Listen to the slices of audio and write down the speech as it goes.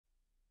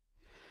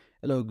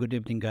Hello, good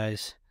evening,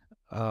 guys.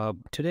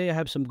 Today I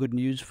have some good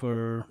news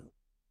for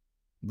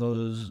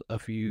those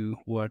of you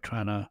who are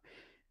trying to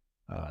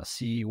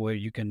see where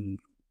you can,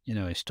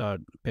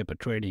 start paper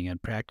trading and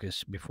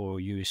practice before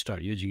you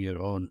start using your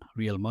own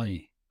real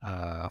money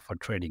for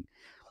trading.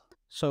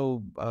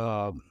 So,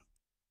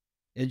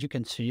 as you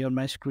can see on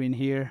my screen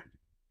here,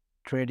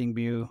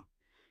 TradingView,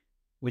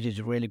 which is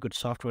a really good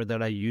software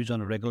that I use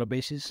on a regular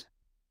basis,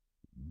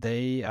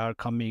 they are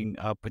coming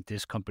up with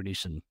this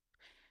competition,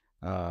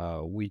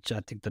 which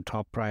I think the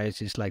top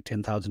prize is like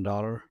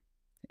 $10,000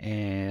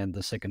 and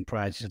the second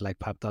prize is like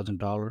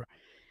 $5,000,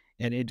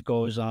 and it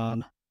goes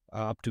on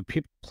up to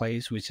fifth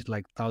place, which is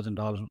like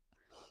 $1,000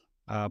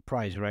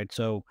 prize, right?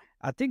 So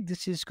I think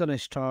this is gonna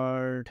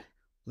start.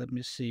 Let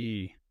me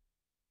see,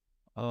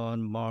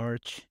 on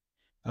March.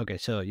 Okay,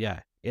 so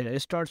yeah,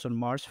 it starts on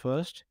March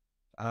 1st,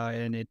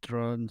 and it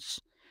runs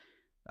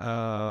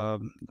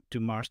to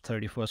March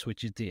 31st,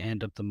 which is the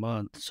end of the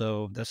month.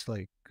 So that's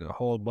like a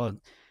whole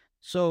month.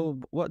 So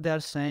what they're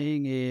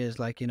saying is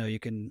like, you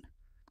can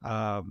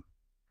um,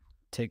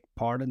 take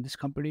part in this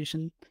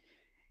competition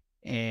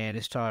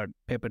and start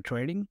paper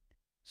trading.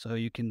 So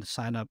you can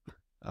sign up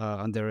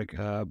on their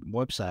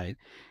website.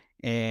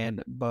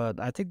 And but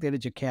I think there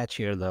is a catch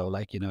here though.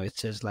 Like, it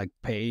says like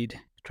paid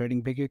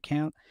trading big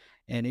account.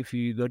 And if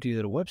you go to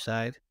their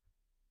website,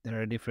 there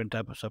are different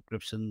type of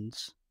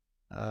subscriptions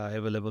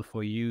available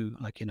for you,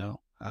 like,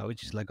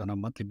 which is like on a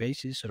monthly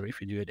basis, or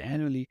if you do it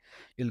annually,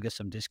 you'll get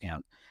some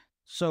discount.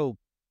 So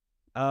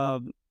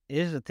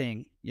here's the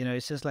thing,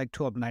 it says like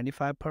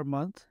 12.95 per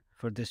month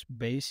for this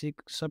basic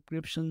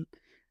subscription,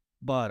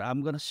 but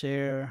I'm gonna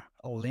share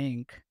a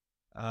link.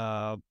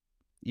 Uh,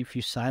 if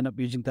you sign up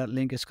using that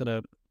link, it's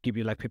gonna give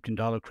you like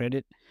 $15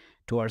 credit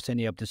towards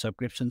any of the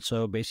subscriptions.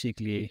 So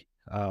basically,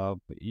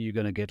 you're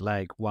gonna get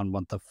like 1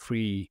 month of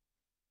free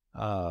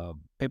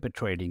paper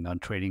trading on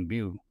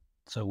TradingView.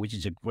 So which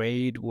is a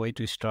great way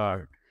to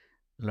start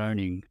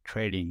learning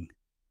trading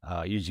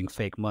using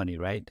fake money,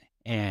 right?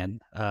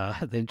 And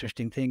the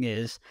interesting thing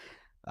is,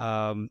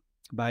 um,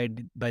 by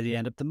the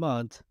end of the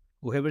month,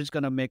 whoever is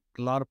gonna make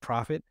a lot of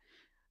profit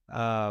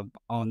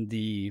on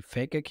the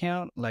fake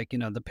account, like,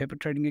 the paper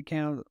trading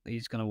account,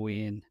 he's gonna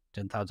win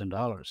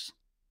 $10,000.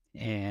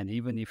 And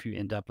even if you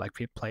end up like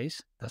fifth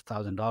place, that's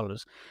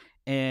 $1,000.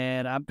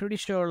 And I'm pretty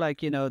sure,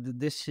 like,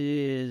 this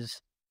is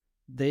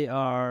they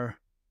are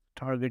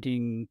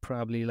targeting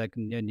probably like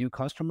new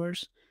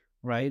customers,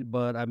 right?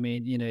 But I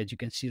mean, as you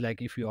can see,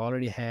 like if you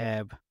already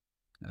have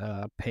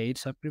a paid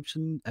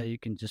subscription, you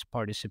can just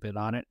participate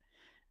on it.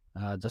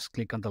 Just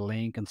click on the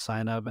link and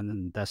sign up, and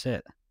then that's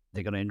it.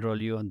 They're gonna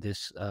enroll you on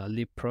this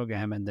leap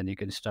program, and then you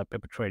can start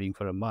paper trading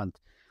for a month.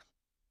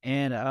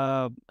 And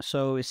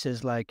so it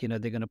says like,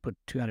 they're gonna put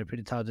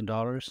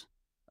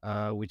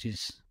 $250,000, which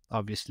is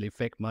obviously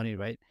fake money,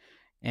 right?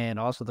 And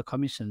also the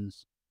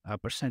commissions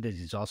percentage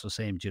is also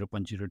same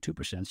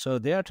 0.02%. So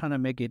they are trying to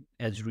make it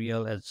as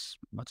real as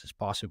much as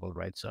possible,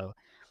 right? So,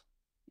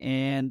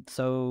 and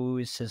so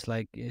it says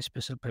like a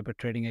special paper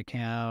trading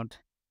account,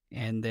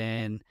 and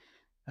then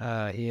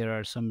here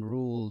are some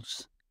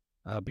rules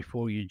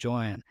before you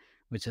join,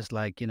 which is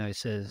like, it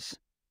says,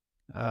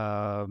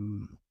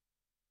 um,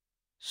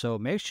 so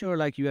make sure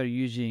like you are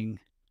using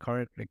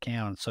correct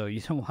account. So you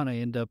don't want to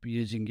end up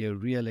using your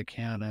real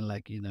account and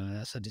like,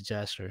 that's a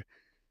disaster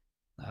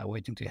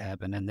waiting to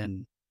happen. And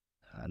then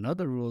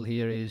another rule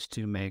here is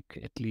to make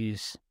at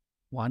least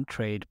one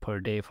trade per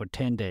day for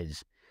 10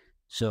 days.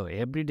 So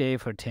every day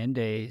for 10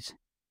 days,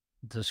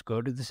 just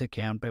go to this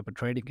account, paper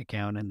trading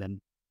account, and then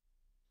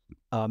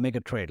make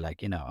a trade,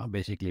 like,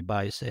 basically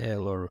buy,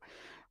 sell, or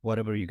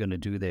whatever you're going to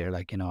do there,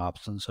 like,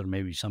 options or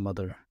maybe some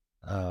other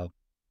uh,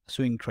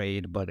 swing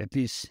trade. But at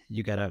least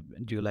you got to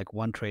do like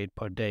one trade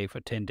per day for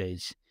 10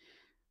 days.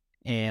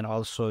 And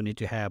also need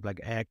to have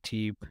like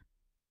active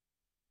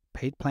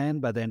paid plan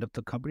by the end of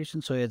the competition.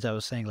 So as I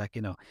was saying, like,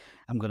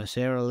 I'm going to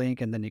share a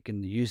link, and then you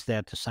can use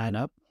that to sign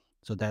up.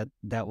 So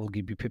that will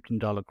give you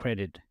 $15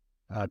 credit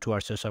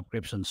towards your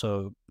subscription.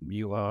 So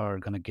you are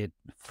going to get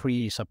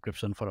free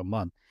subscription for a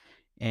month.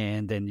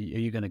 And then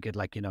you're going to get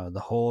like, the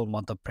whole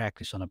month of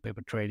practice on a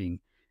paper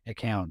trading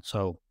account.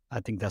 So I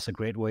think that's a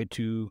great way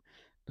to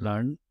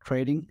learn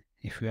trading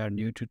if you are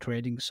new to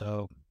trading.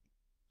 So,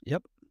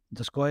 yep,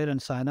 just go ahead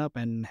and sign up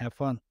and have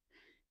fun.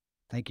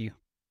 Thank you.